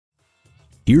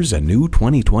Here's a new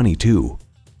 2022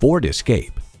 Ford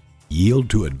Escape. Yield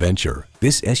to adventure.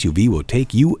 This SUV will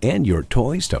take you and your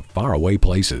toys to faraway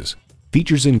places.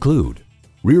 Features include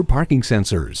rear parking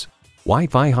sensors,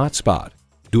 Wi-Fi hotspot,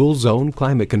 dual zone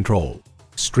climate control,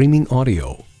 streaming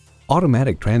audio,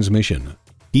 automatic transmission,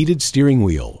 heated steering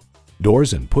wheel,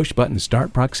 doors and push-button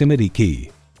start proximity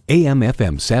key,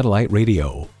 AM/FM satellite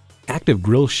radio, active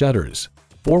grille shutters,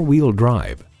 four-wheel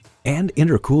drive, and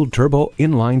intercooled turbo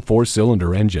inline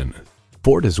four-cylinder engine.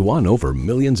 Ford has won over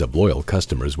millions of loyal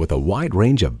customers with a wide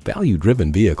range of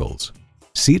value-driven vehicles.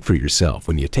 See it for yourself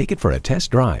when you take it for a test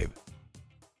drive.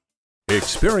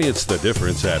 Experience the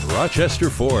difference at Rochester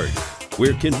Ford.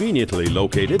 We're conveniently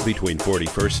located between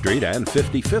 41st Street and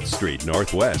 55th Street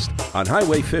Northwest on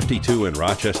Highway 52 in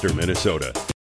Rochester, Minnesota.